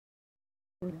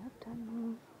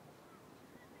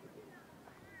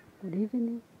Good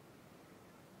evening.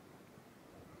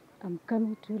 I'm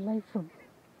coming to you live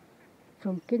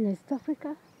from Kenya, East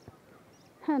Africa,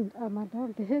 and I'm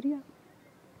around the area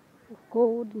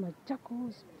called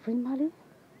Machakos Primary,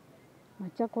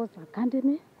 Machakos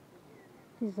Academy.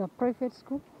 This is a private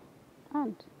school,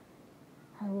 and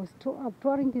I'm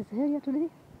touring this area today.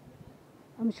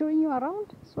 I'm showing you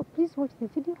around, so please watch the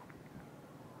video.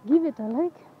 Give it a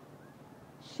like,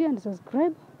 share and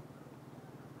subscribe.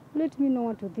 Let me know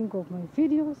what you think of my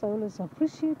videos. I always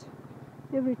appreciate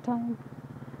every time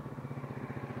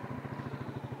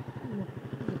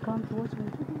you come to watch my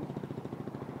videos.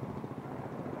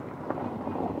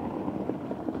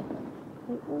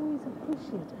 I always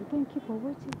appreciate it. Thank you for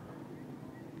watching.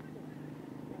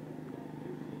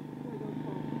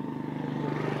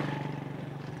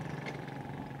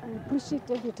 I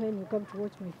appreciate every time you come to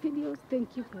watch my videos.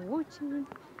 Thank you for watching.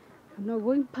 I'm now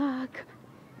going back.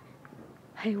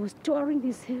 I was touring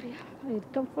this area. I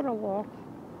had come for a walk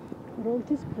around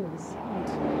this place.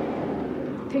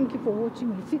 And thank you for watching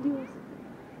my videos.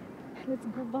 Let's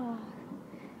go back.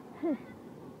 Hey,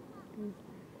 there's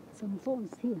some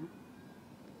phones here.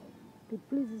 The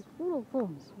place is full of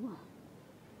phones. Wow.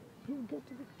 You get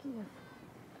to be careful.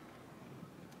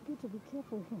 Get to be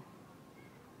careful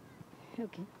here.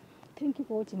 Okay. Thank you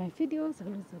for watching my videos. I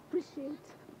always appreciate.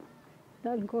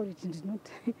 Thank God it did not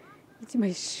hit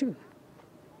my shoe.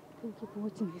 Thank you for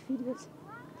watching my videos.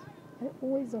 I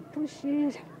always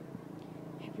appreciate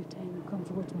every time you come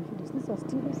to watch my videos. These are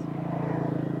students.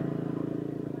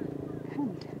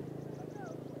 And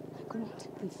I cannot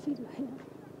the video here.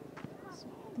 So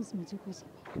this is Machakos.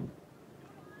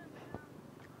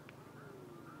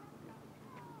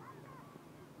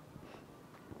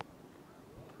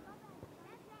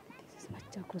 This is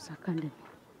Machakos Academy.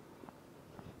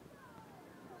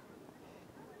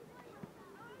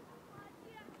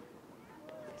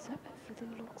 This is how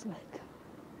everything looks like.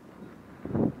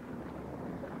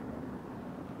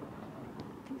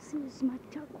 This is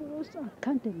Machakos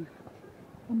Academy.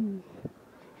 I'm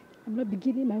not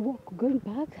beginning my walk going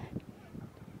back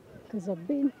because I've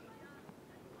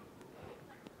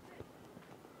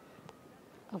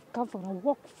come for a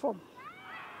walk from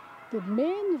the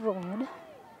main road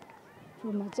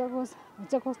from Machakos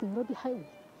Nairobi Highway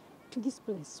to this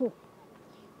place. So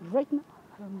right now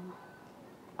I'm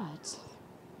at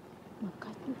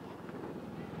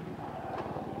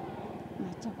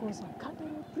Machakos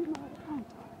Academy Primary, and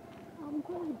I'm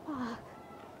going back.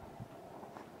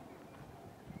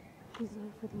 This is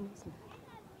everything looks like.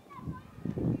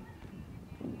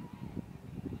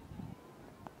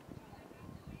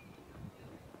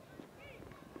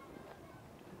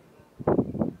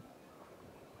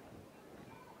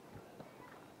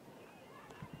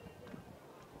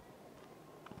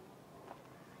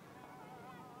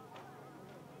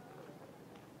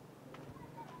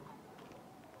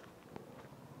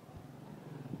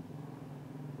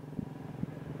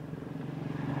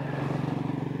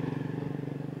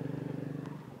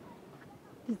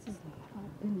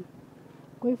 I've been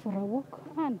going for a walk,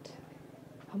 and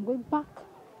I'm going back.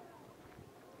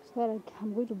 So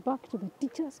I'm going back to the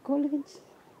teachers' college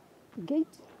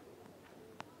gate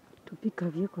to pick a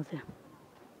vehicle there.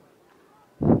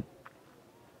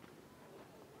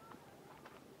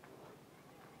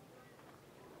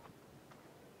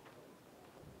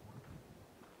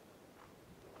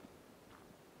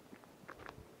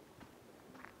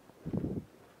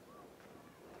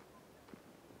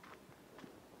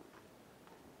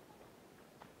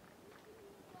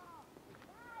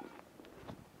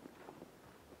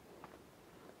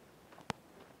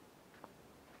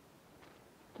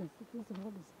 This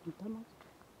road is in Tamas,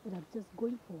 but I'm just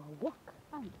going for a walk,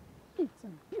 and it's a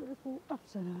beautiful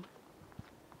afternoon.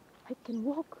 I can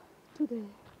walk to the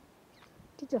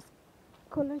teachers'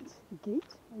 college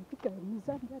gate and pick a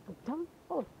Nissan there to town,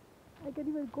 or I can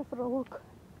even go for a walk.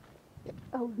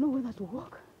 I would know whether to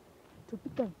walk to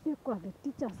pick a vehicle at the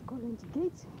teachers' college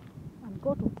gate and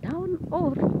go to town,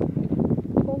 or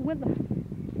whether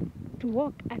to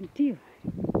walk until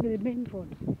the main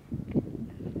road,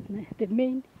 the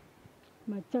main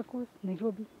Machakos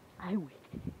Nairobi Highway.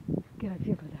 Get a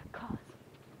vehicle that cars.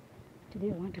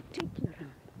 Today I want to take you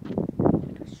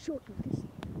around to show you these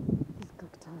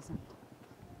cactus, and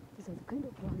these are the kind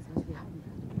of ones that we have here.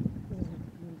 These are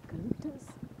the eucalyptus.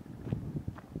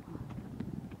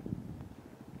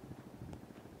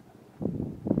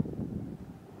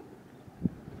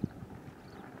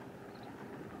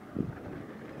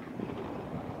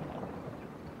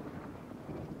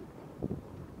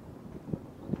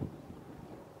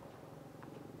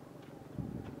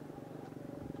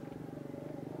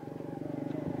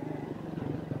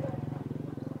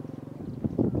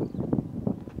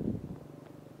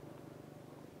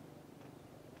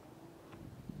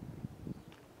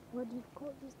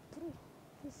 this tree.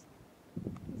 This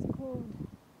is called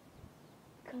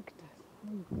cactus.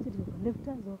 You put it in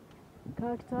eucalyptus or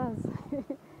cactus.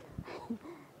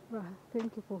 Well,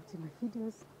 thank you for watching my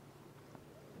videos.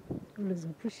 Always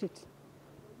appreciate.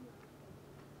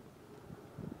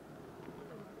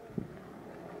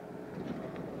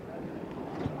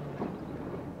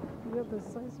 We have the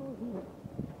size over here.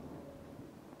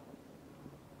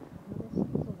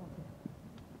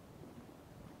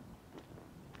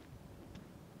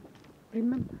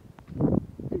 Remember,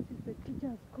 this is the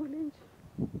teacher's college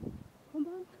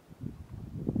compound.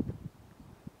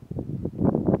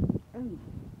 And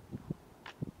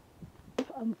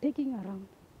I'm taking around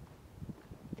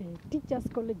the teacher's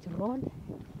college road.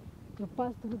 You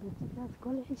pass through the teacher's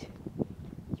college.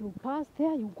 You pass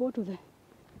there, you go to the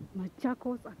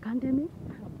Machakos Academy.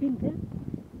 I've been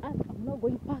there. And I'm now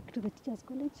going back to the teacher's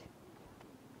college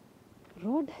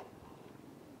road.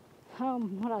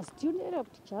 I'm not a student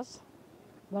of teachers,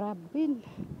 but I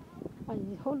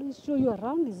always show you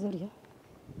around this area.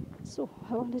 So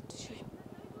I wanted to show you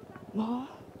more.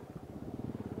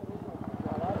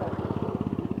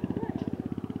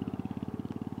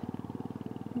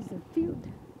 This is a field.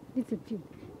 This is a field,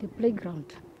 the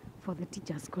playground for the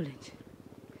teachers' college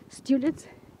students.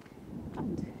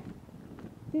 And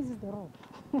this is the road.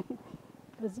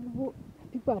 As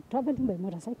people are traveling by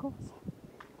motorcycles,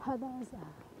 others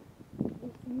are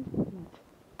walking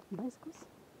bicycles.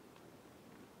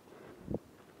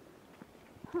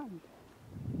 And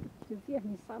you see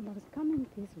any farmers coming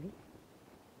this way.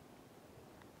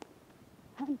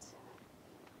 And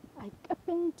I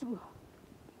happened to,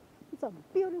 it's a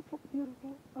beautiful,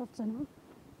 beautiful afternoon,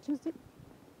 Tuesday.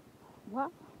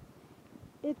 Wow,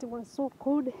 it was so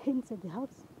cold inside the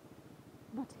house,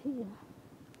 but here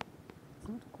it's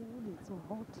not cold, it's so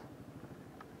hot.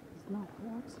 It's not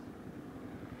hot.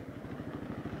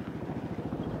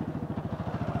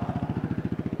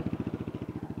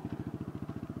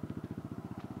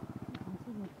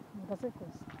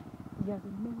 Motorcycles, they are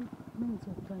the main means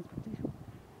of transportation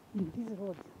in these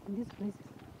roads, in these places,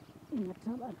 in the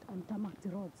and tarmac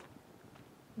roads.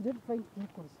 You don't find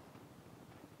vehicles.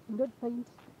 You don't find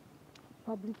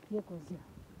public vehicles here.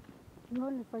 You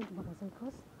only find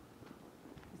motorcycles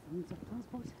as a means of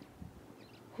transport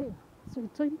here. So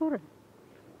it's so important.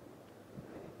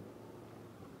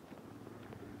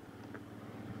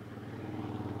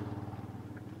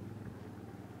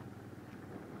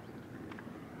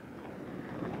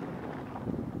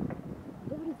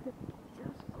 There is the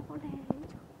teacher's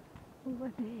college over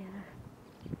there.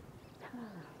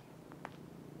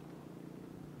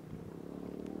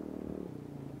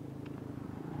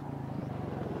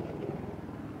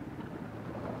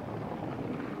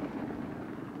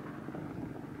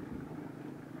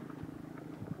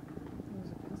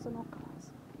 Personal cars.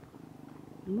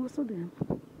 Most of them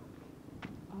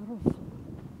are of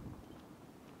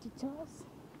teachers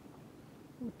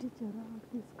who teach around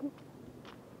this school.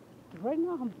 Right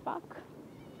now I'm back.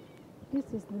 This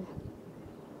is the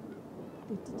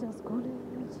teachers' college.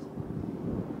 This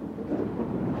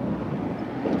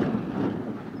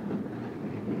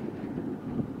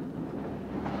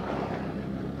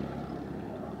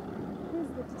is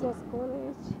the teachers'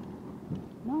 college.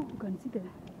 Now you can see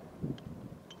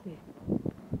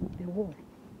the wall.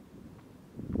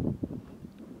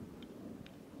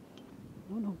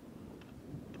 No,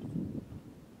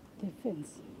 the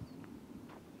fence.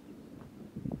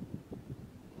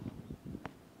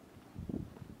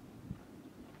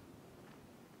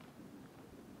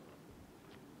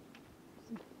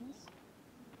 See the fence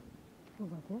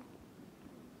over there?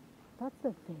 That's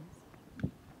the fence.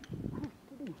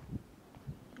 Today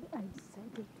I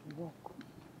decided to walk,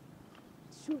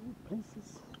 show you places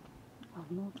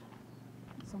I've not.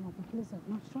 Some of the places I've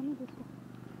not shown you before.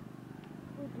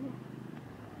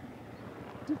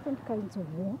 Different kinds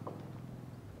of walk,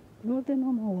 not the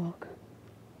normal walk,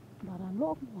 but a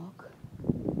long walk.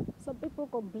 Some people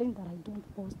complain that I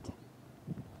don't post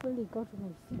when they go to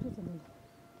my videos and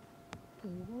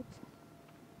they watch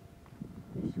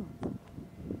the shorts.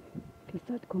 They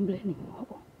start complaining,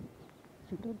 oh,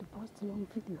 you don't post long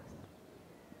videos.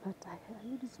 But I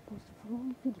really supposed to post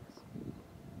long videos.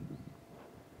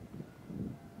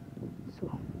 So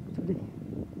today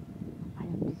I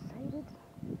have decided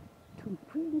to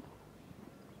bring,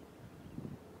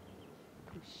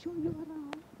 to show you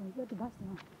around. I got the bus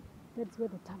now. That's where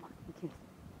the tarmac begins.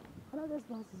 Now this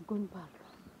bus is going back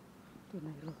to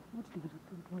Nairobi. Not to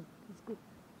Nairobi, it's good.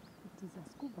 It is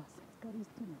a school bus. It carries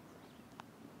students.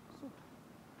 So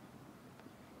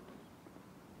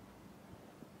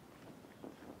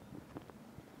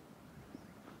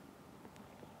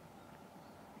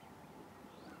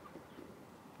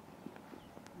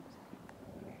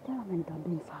come and dump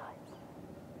inside.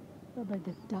 Whereby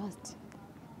the dust,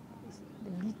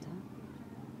 the litter,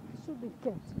 should be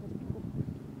kept.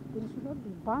 But it should not be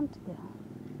burnt there.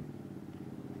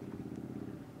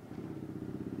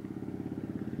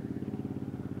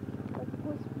 But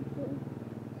because people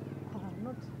are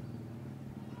not,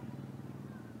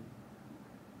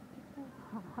 people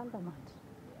are undermined.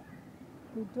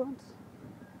 They don't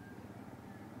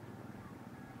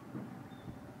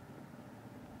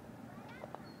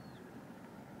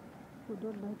who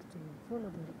don't like to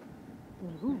follow the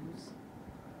rules,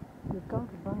 they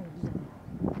can't buy it there,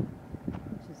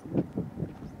 which is not the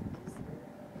case.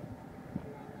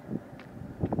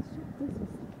 So this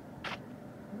is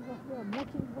over here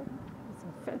Mockingbird. It's a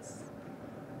fence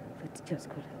for teachers'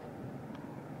 college.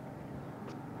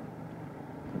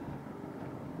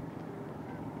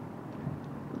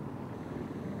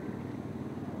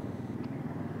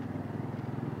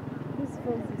 This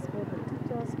fence is for the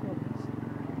teachers' college.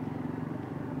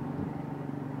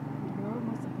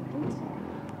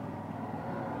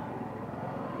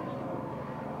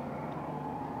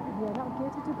 We are now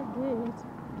getting to the gate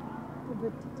of the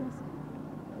teachers'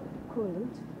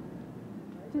 college.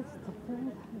 This is the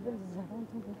fence. The fence is around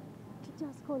to the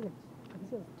teachers' college. You can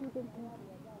see a student there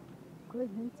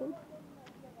going inside.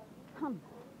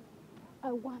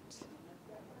 I want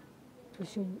to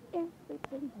show you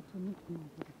everything that you need to know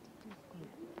about the teachers'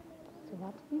 college. So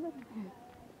that even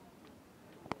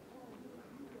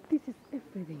this is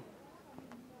everything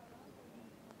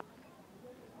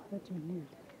that you need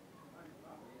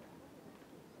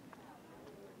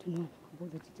to know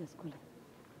about the teachers' college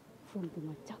from the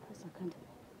Machakos Academy.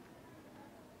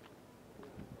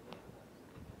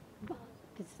 But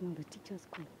this is not the teachers'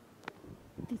 college.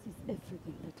 This is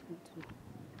everything that you need to know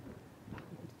about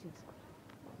the teachers' college.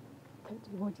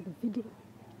 Kindly watch the video,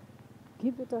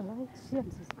 give it a like, share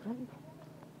and subscribe.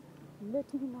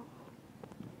 Let me know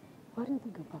what do you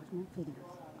think about my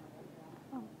videos.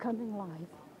 I'm coming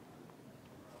live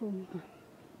from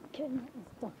Kenya,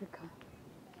 East Africa,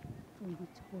 from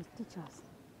Machakos Teachers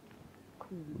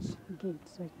College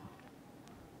gates right now.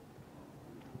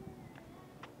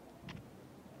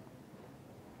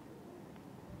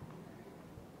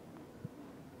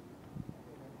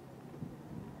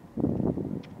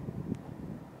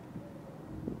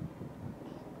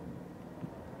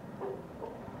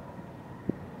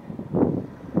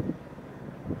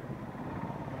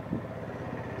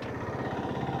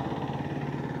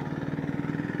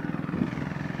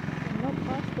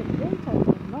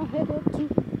 Now headed to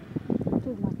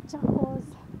Machakos,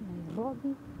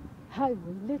 Nairobi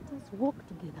highway. Let us walk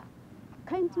together.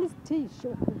 Kindly stay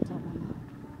short, Mama.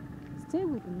 Stay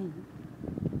with me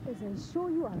as I show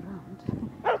you around.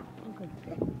 Okay.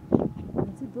 You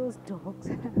can see those dogs.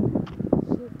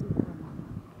 Shooting Mama.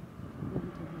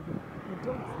 The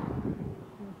dogs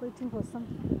are waiting for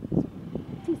something. So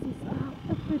this is how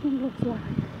everything looks like.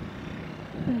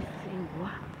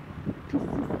 Wow.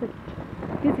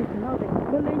 This is now the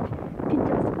college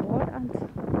teachers' ward, and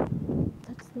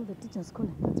that's still the teachers'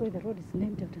 college. That's why the road is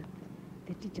named after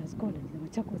the teachers' college, the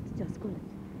Machakos Teachers'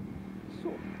 College. So,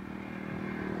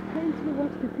 kindly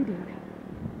watch the video.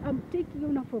 I'm taking you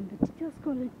now from the teachers'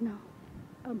 college now.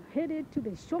 I'm headed to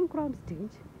the showground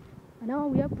stage, and now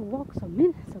we have to walk some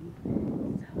minutes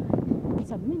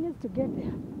to get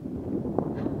there.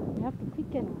 We have to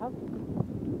quicken, I have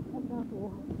to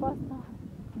walk faster.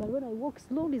 But when I walk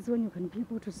slowly is when you can be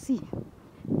able to see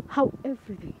how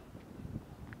everything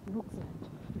looks like.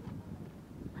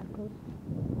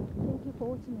 Thank you for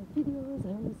watching my videos. I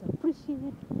always appreciate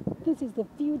it. This is the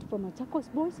field for Machakos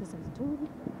boys, as I told you.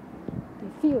 The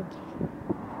field,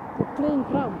 the playing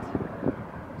ground.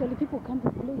 Actually, people come to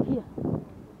play here,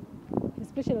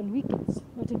 especially on weekends.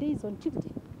 But today is on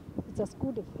Tuesday. It's a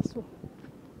school day, so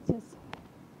just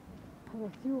have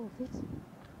a few of it.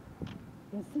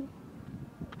 You see.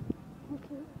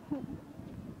 Okay.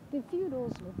 The field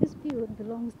also, this field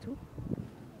belongs to,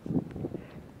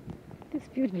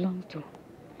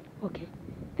 okay,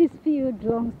 this field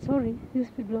belongs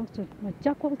to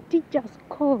Machakos Teachers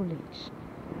College.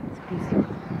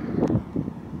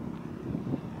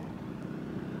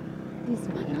 This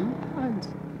one now, and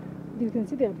you can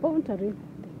see they are boundary.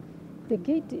 The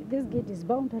gate, this gate is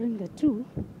boundary the two.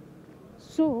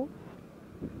 So,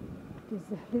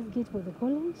 this gate for the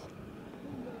college.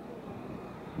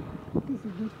 This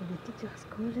is gate for the teachers'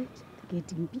 college, the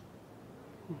gate in B.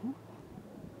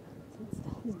 So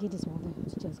this gate is for the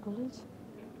teachers' college,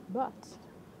 but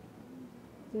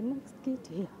the next gate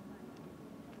here,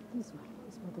 this one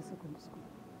is for the secondary school,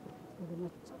 for the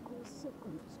Machakos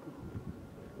secondary school.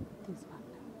 This one.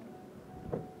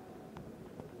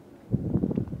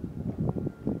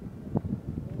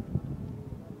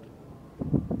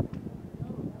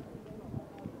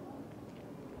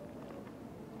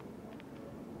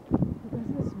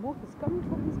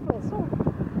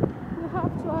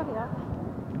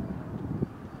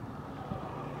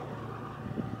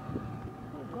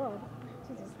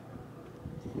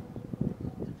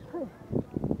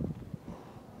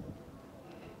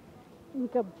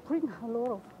 can bring a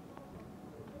lot of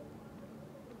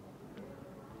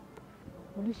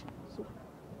pollution. So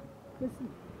let's see.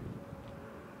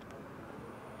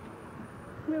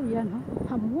 Where we are now,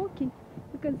 I'm walking.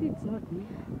 You can see it's not me,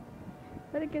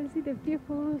 but I can see the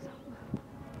people.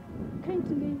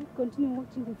 Kindly continue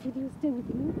watching the video. Stay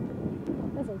with me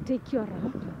as I take you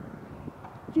around.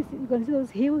 You can see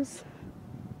those hills.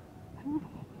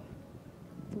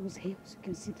 Those hills. You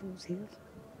can see those hills.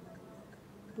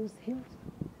 Those hills.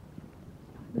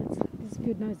 This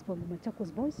view now is from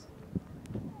Machakos voice.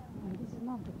 And this is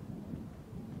now the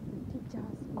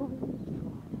teachers going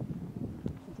through.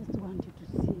 I just want you to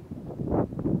see,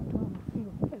 to have a feel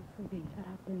of everything that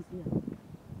happens here.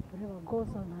 Whatever goes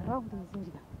on around this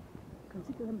area. You can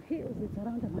see some hills that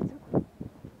surround the Machakos.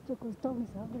 Machakos town is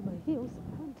surrounded by hills,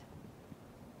 and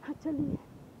actually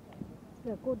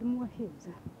they are called more hills.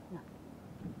 Yeah.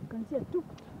 You can see a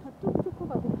tuk-tuk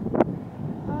over there.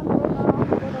 And right now,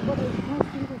 what is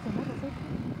crossing is another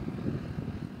section.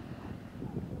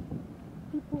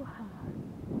 People are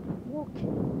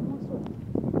walking.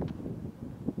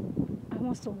 I'm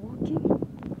also walking.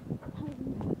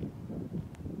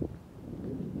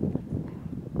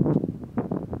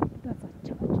 That's a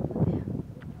church over there.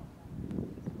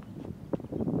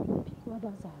 People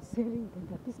others are selling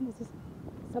their businesses.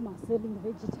 Some are selling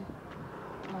vegetables,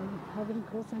 having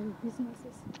grocery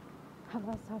businesses.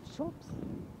 Others have shops.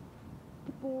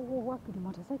 People who work with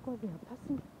motorcycles, they are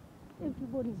passing.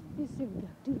 Everybody is busy with their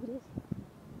activities.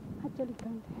 Actually,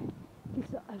 this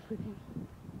is everything.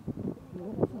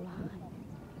 Beautiful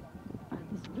at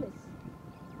this place.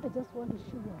 I just want to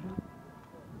show you around.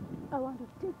 I want to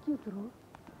take you through.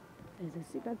 As I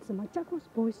see, that's the Machakos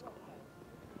Boys School.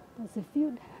 That's a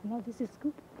field. Now this is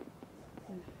school.